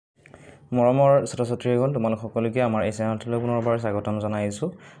মৰমৰ ছাত্ৰ-ছাত্ৰীসকল তোমালোক সকলোকে আমাৰ এই চেনেলটোলৈ পুনৰবাৰ স্বাগতম জনাইছো।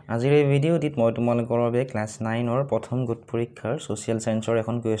 আজিৰ এই ভিডিঅ'টিত মই তোমালোকৰ বাবে ক্লাছ 9 ৰ প্ৰথম গোট পৰীক্ষাৰ সোশ্যাল সায়েন্সৰ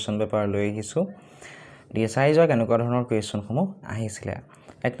এখন কুৱেশ্যন পেপাৰ লৈ আহিছো। চাই যোৱা কেনেকুৱা ধৰণৰ কুৱেশ্যনসমূহ আহিছিলে।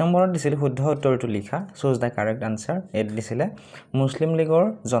 1 নম্বৰত দিছিল শুদ্ধ উত্তৰটো লিখা, চুজ দা কাৰেক্ট আনসাৰ। এত দিছিলে মুছলিম লীগৰ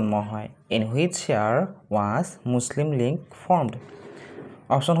জন্ম হয়। In which year was Muslim league formed?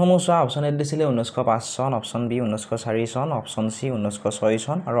 অপশনসমূহ চোৱা। অপশন এত দিছিলে 1905 চন, অপশন বি 1904 চন, অপশন সি 1906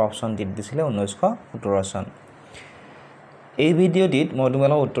 চন আৰু অপশন ডি দিছিলে 1917 চন। এই ভিডিঅ'টিত মই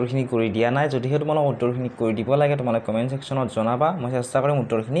তোমালোকক উত্তৰখিনি কৰি দিয়া নাই। যদিহে তোমালোক উত্তৰখিনি কৰি দিব লাগে তোমালোক কমেন্ট সেকশনত জনাবা, মই চেষ্টা কৰিম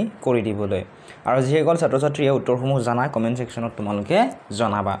উত্তৰখিনি কৰি দিবলৈ। আৰু যিসকল ছাত্ৰ-ছাত্ৰীয়ে উত্তৰসমূহ জানা কমেন্ট সেকশনত তোমালোকে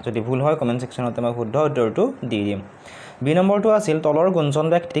জনাবা। যদি ভুল হয় কমেন্ট সেকশনত মই শুদ্ধ উত্তৰটো দি দিম। বি নম্বৰটো আছিল তলৰ কোনজন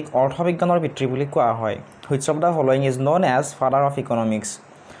ব্যক্তিক অৰ্থবিজ্ঞানৰ পিতৃ বুলি কোৱা হয়? Which of the following is known as father of economics?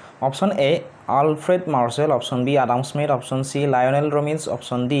 Option A Alfred marshal, option B Adam Smith, option C Lionel Robins,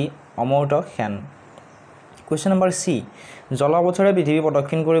 option D Amartya Sen. Question number সি, জলপথেৰে পৃথিৱী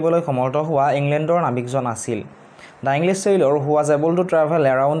প্ৰদক্ষিণ কৰিবলৈ সমৰ্থ হোৱা ইংলেণ্ডৰ নাবিকজন আছিল? The English ছেইলৰ who was able to travel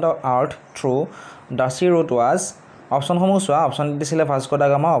around the earth through the C root was? অপশনসমূহ চোৱা। Option D দিছিলে Vasco da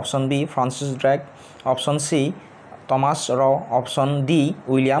Gama, option B Francis Drake, option সি Thomas ৰ, option D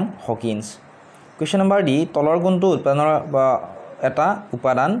William Hawkins. Question number D, তলৰ কোনটো উৎপাদনৰ এটা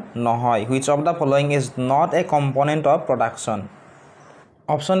উপাদান নহয়? Which of the following is not a component of production?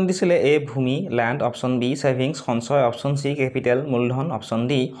 Option দিছিলে এ ভূমি ল্যান্ড, অপশন বি সেভিংস সঞ্চয়, অপশন সি কেপিটেল মূলধন, অপশন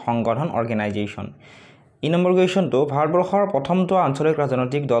ডি সংগঠন অৰ্গেনাইজেশ্যন। ই নম্বৰ কুৱেশ্যনটো, ভাৰতবৰ্ষৰ প্ৰথমটো আঞ্চলিক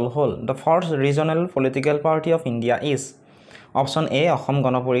ৰাজনৈতিক দল হ'ল? The first regional political party of India is? Option A Asom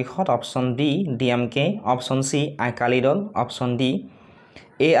Gana Parishad, option B DMK, option সি আকালি দল, option D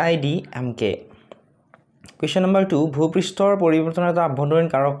AIDMK। Question number 2, ভূপৃষ্ঠৰ পৰিৱৰ্তনৰ এটা আভ্যন্তৰীণ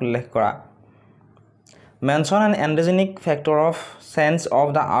কাৰক উল্লেখ কৰা। Mention N এণ্ডোজেনিক factor of change of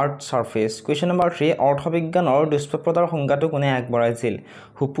the earth surface. Question number 3, অৰ্থবিজ্ঞানৰ দুষ্প্ৰাপ্যতাৰ সংজ্ঞাটো কোনে আগবঢ়াইছিল?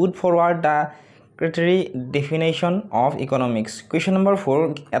 হু put forward the ক্ৰিটেৰী definition of economics. Question number 4,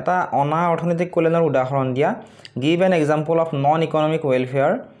 এটা অনা অৰ্থনৈতিক কল্যাণৰ উদাহৰণ দিয়া। Give an example of non economic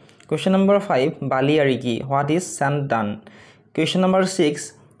welfare. Question number 5, বালিয়াৰী কি? What is send done? Question number 6,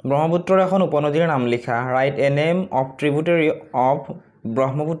 ব্ৰহ্মপুত্ৰৰ এখন উপনদীৰ নাম লিখা। Right a name of ট্ৰিবিউটাৰী of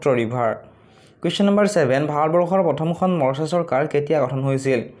Brahmaputra river. Question number 7, ভাৰতবৰ্ষৰ প্ৰথমখন মৰ্চা চৰকাৰ কেতিয়া গঠন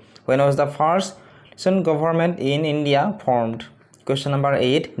হৈছিল? When was the first government in India formed? Question number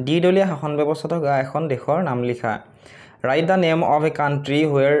 8, দ্বিদলীয় শাসন ব্যৱস্থা থকা এখন দেশৰ নাম লিখা। Right the name of A country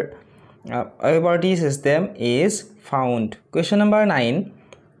where A party system is found. Question number 9,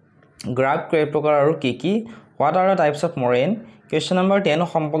 গ্ৰাক কেইপ্ৰকাৰ আৰু কি কি? What are the types of মৰেইন? Question number 10,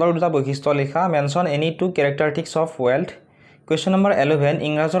 সম্পদৰ দুটা বৈশিষ্ট্য লিখা। Mention any two characteristics of wealth. Question number 11,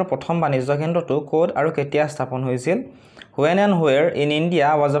 ইংৰাজৰ প্ৰথম বাণিজ্য কেন্দ্ৰটো ক'ত আৰু কেতিয়া স্থাপন হৈছিল? When and where in India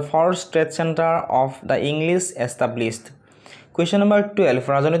was the first trade center of the English established? Question number 12,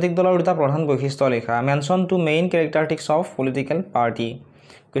 ৰাজনৈতিক দলৰ দুটা প্ৰধান বৈশিষ্ট্য লিখা। Mention two main characteristics of political party.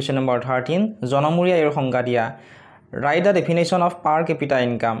 Question number 13, জনমূৰি আয়ৰ সংজ্ঞা দিয়া। Right the definition of per কেপিটা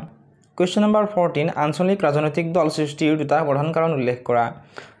income. Question number 14, আঞ্চলিক ৰাজনৈতিক দল সৃষ্টিৰ দুটা প্ৰধান কাৰণ উল্লেখ কৰা।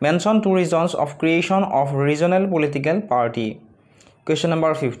 Mention two reasons of creation of regional political party. Question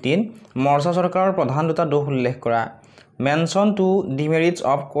number 15, মৰ্চা চৰকাৰৰ প্ৰধান দুটা দোষ উল্লেখ কৰা। Mention two ডিমেৰিটছ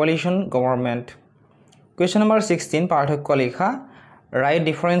of coalition government. Question number 16, পাৰ্থক্য লিখা। Right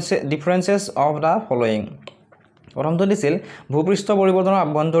differences of the following. প্ৰথমটো দিছিল ভূপৃষ্ঠ পৰিৱৰ্তনৰ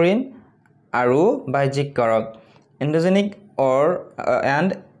আভ্যন্তৰীণ আৰু বাহ্যিক কাৰক। এণ্ডোজেনিক অৰ and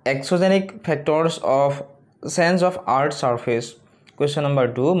exogenic factors of change of earth surface. Question number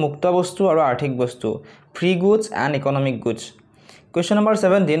 2, মুক্ত বস্তু আৰু আৰ্থিক বস্তু। Free goods and economic goods. Question number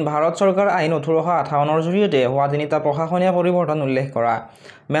 17, Bharat চৰকাৰ আইন 1858ৰ জৰিয়তে হোৱা তিনিটা প্ৰশাসনীয় পৰিৱৰ্তন উল্লেখ কৰা।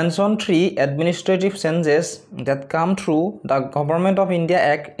 মেনশ্যন 3 এডমিনিষ্ট্ৰেটিভ চেঞ্জেছ ডেট কাম through the government of India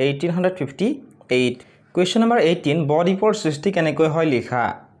act 1858। Question number 18, ব-দ্বীপৰ সৃষ্টি কেনেকৈ হয় লিখা।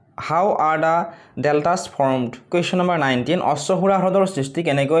 How are the ডেল্টাছ formed? Question number 19, অশ্বক্ষুৰা হ্ৰদৰ সৃষ্টি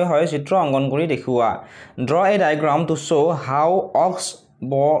কেনেকৈ হয় চিত্ৰ অংকন কৰি দেখুওৱা। Draw A diagram two show' how ox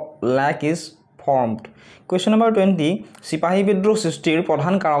lake is formed. Question number 20, চিপাহী বিদ্ৰোহ সৃষ্টিৰ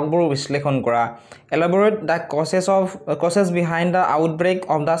প্ৰধান কাৰকবোৰ বিশ্লেষণ কৰা। এলাবৰেট the causes behind the outbreak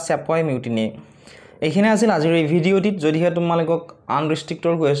of the চেপৱাই mutiny. এইখিনি আছিল আজিৰ এই ভিডিঅ'টিত। যদিহে তোমালোকক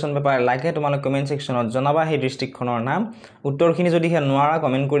আনডিষ্ট্ৰিক্টৰ কুৱেশ্যন পেপাৰ লাগে তোমালোক কমেণ্ট ছেকশ্যনত জনাবা সেই ডিষ্ট্ৰিক্টখনৰ নাম। উত্তৰখিনি যদিহে নোৱাৰা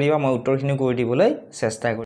কমেণ্ট কৰিবা, মই উত্তৰখিনি কৰি দিবলৈ চেষ্টা কৰিম।